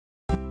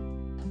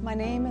My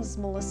name is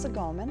Melissa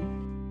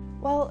Gohman.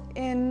 Well,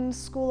 in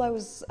school I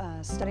was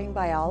studying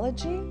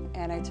biology,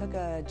 and I took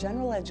a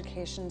general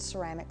education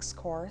ceramics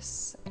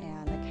course,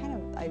 and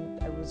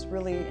I was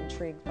really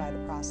intrigued by the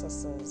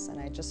processes, and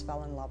I just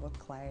fell in love with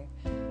clay.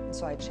 And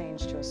so I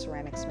changed to a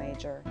ceramics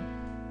major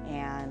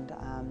and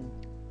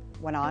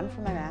went on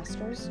for my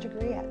master's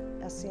degree at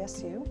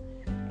SCSU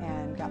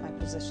and got my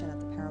position at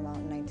the Paramount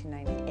in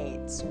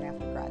 1998, soon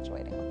after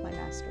graduating with my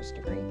master's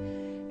degree.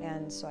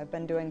 And so I've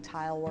been doing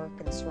tile work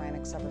and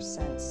ceramics ever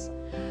since.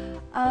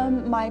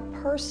 My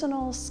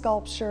personal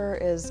sculpture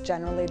is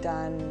generally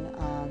done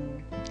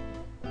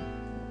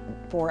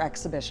for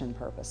exhibition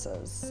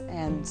purposes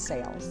and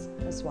sales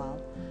as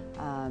well.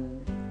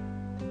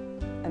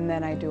 And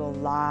then I do a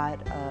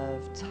lot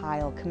of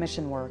tile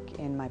commission work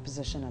in my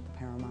position at the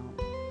Paramount.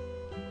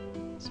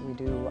 So we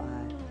do,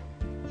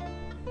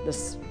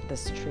 this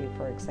tree,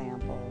 for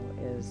example,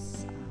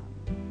 is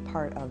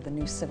part of the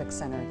new Civic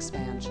Center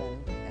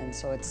expansion. And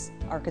so it's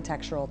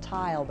architectural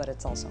tile, but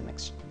it's also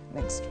mixed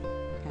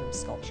kind of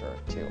sculpture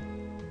too.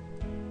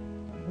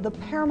 The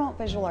Paramount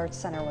Visual Arts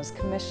Center was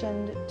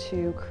commissioned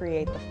to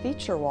create the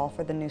feature wall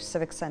for the new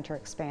Civic Center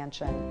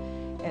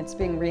expansion. It's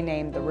being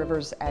renamed the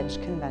River's Edge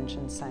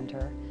Convention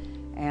Center.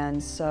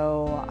 And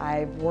so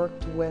I've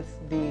worked with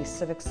the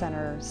Civic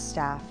Center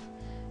staff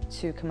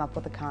to come up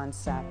with a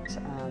concept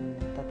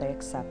that they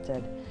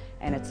accepted.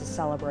 And it's a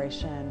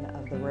celebration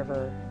of the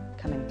river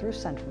coming through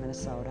central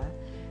Minnesota.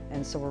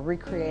 And so we're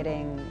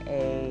recreating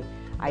an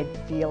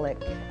idyllic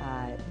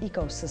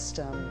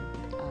ecosystem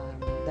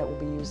that will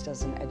be used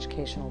as an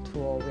educational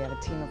tool. We have a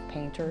team of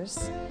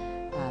painters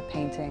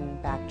painting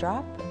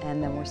backdrop,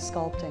 and then we're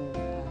sculpting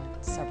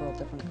several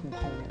different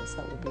components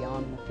that will be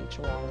on the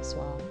feature wall as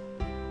well.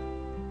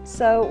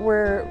 So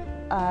we're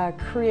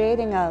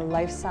creating a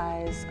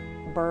life-size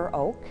bur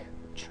oak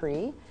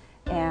tree,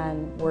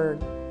 and we're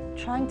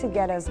trying to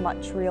get as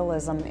much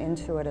realism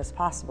into it as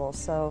possible.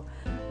 So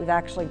we've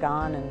actually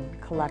gone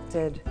and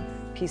collected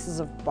pieces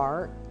of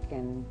bark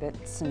and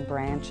bits and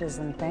branches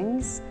and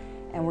things,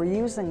 and we're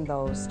using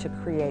those to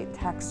create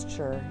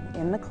texture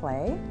in the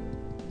clay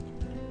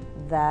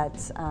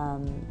that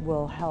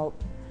will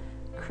help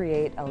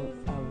create a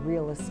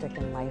realistic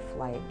and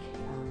lifelike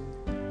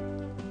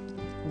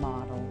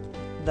model.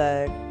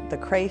 The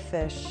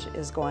crayfish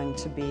is going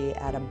to be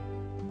at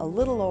a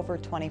little over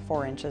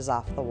 24 inches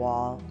off the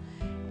wall,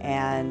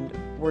 and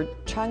we're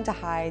trying to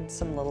hide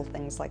some little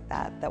things like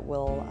that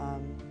will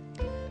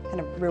kind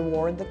of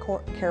reward the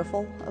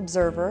careful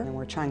observer. And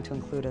we're trying to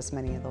include as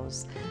many of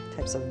those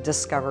types of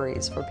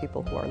discoveries for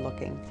people who are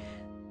looking.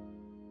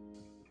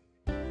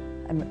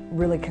 I'm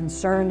really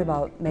concerned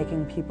about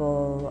making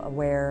people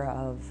aware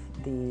of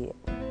the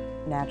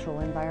natural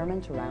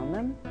environment around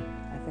them.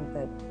 I think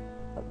that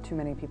too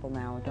many people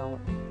now don't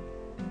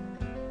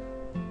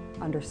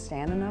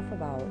understand enough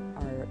about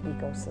our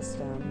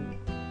ecosystem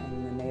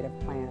and the native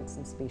plants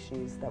and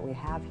species that we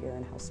have here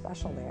and how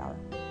special they are.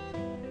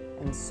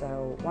 And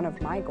so one of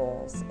my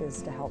goals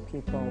is to help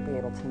people be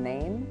able to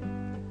name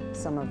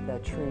some of the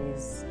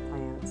trees,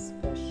 plants,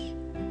 fish,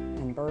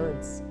 and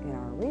birds in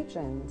our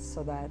region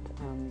so that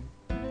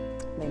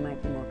they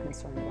might be more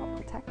concerned about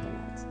protecting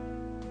it.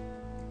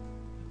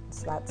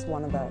 So that's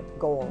one of the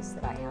goals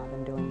that I have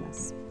in doing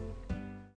this.